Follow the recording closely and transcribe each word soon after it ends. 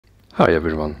Hi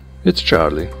everyone, it's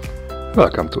Charlie.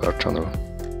 Welcome to our channel.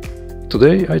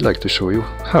 Today I'd like to show you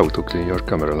how to clean your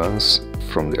camera lens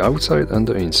from the outside and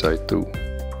the inside too.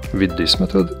 With this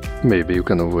method, maybe you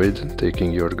can avoid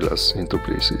taking your glass into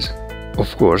pieces.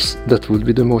 Of course, that would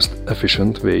be the most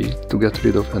efficient way to get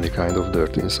rid of any kind of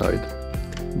dirt inside.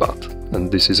 But,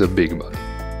 and this is a big but,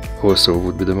 also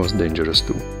would be the most dangerous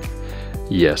too.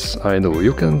 Yes, I know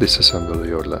you can disassemble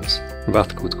your lens.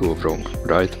 What could go wrong,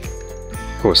 right?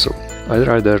 Also, I'd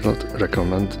rather not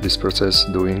recommend this process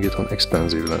doing it on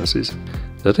expensive lenses.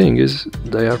 The thing is,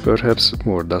 they are perhaps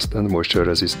more dust and moisture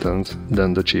resistant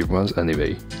than the cheap ones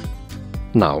anyway.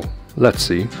 Now, let's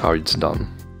see how it's done.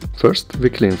 First,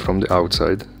 we clean from the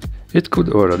outside. It could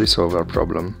already solve our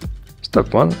problem.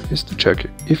 Step 1 is to check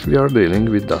if we are dealing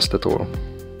with dust at all.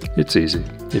 It's easy.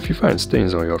 If you find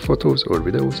stains on your photos or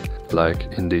videos,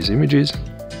 like in these images,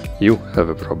 you have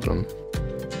a problem.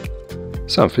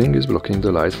 Something is blocking the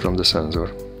light from the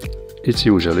sensor. It's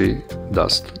usually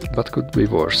dust, but could be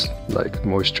worse, like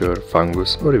moisture,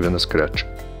 fungus or even a scratch.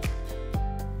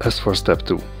 As for step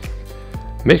 2,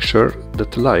 make sure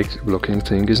that the light blocking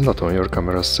thing is not on your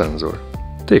camera's sensor.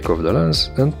 Take off the lens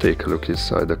and take a look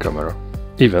inside the camera.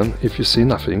 Even if you see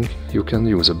nothing, you can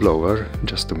use a blower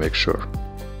just to make sure.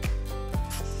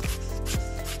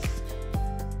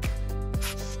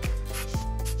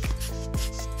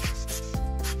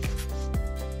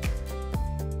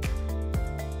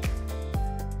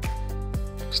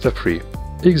 Step 3.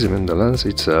 Examine the lens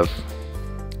itself.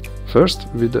 First,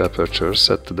 with the aperture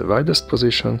set to the widest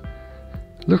position,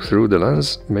 look through the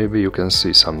lens, maybe you can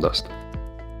see some dust.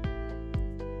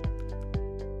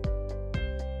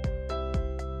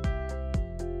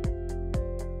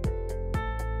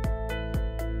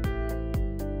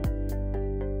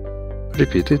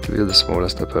 Repeat it with the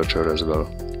smallest aperture as well.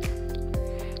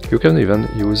 You can even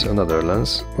use another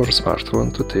lens or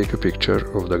smartphone to take a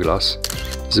picture of the glass.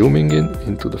 Zooming in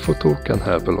into the photo can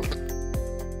help a lot.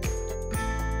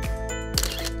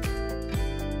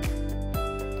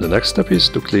 The next step is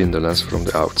to clean the lens from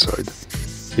the outside.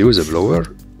 Use a blower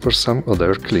or some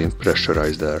other clean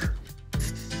pressurized air.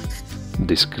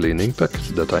 This cleaning pack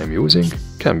that I am using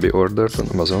can be ordered on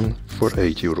Amazon for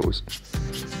 €8.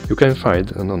 You can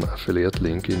find a non-affiliate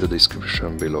link in the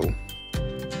description below.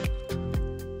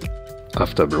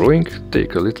 After blowing,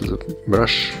 take a little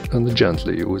brush and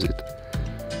gently use it.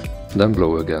 Then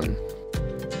blow again.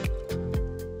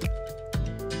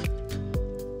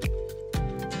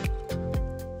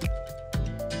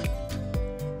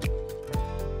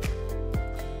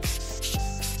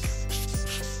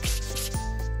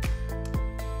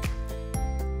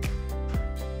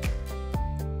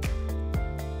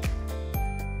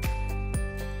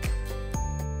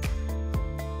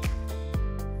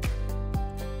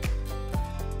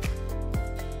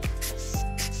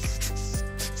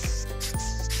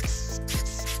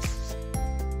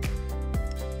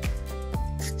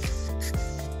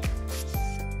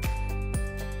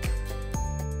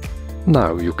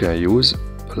 Now you can use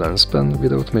a lens pen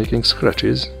without making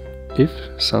scratches if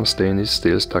some stain is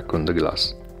still stuck on the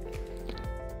glass.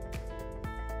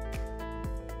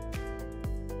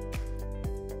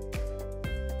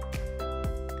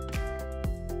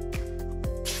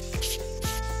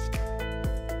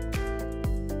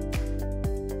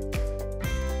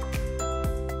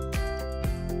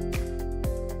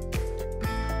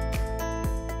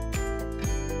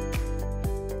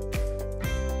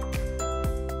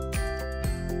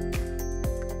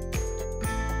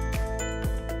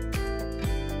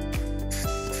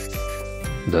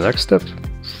 The next step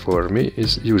for me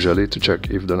is usually to check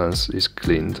if the lens is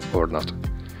cleaned or not.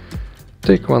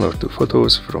 Take 1 or 2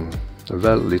 photos from a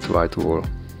well-lit white wall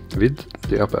with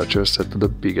the aperture set to the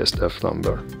biggest f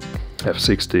number,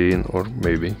 f16 or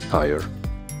maybe higher.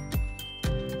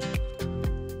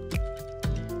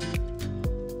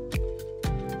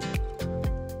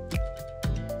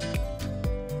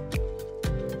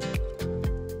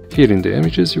 Here in the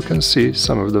images you can see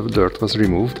some of the dirt was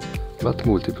removed, but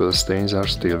multiple stains are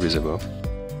still visible.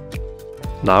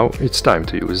 Now it's time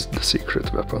to use the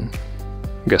secret weapon.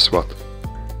 Guess what?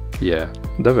 Yeah,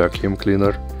 the vacuum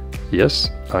cleaner.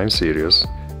 Yes, I'm serious.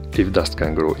 If dust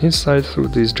can grow inside through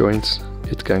these joints,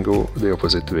 it can go the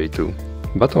opposite way too.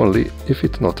 But only if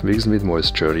it's not mixed with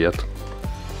moisture yet.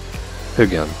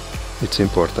 Again, it's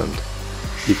important.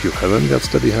 If you haven't got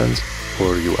steady hands,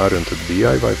 or you aren't a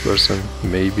DIY person,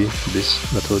 maybe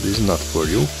this method is not for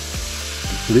you.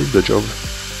 Leave the job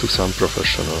to some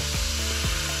professional.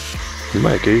 In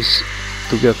my case,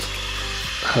 to get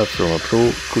help from a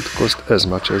pro could cost as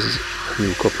much as a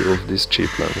new copy of this cheap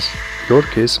lens. Your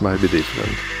case might be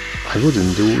different. I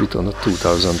wouldn't do it on a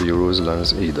 2000 euros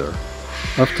lens either.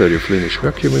 After you finish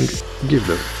vacuuming, give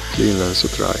the clean lens a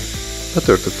try.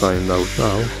 Better to find out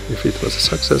now if it was a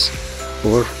success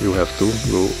or you have to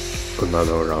go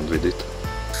another round with it.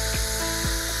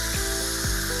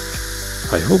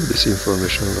 I hope this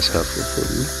information was helpful for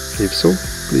you. If so,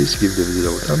 please give the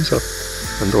video a thumbs up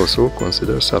and also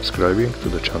consider subscribing to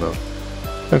the channel.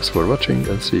 Thanks for watching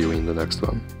and see you in the next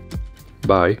one.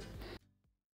 Bye!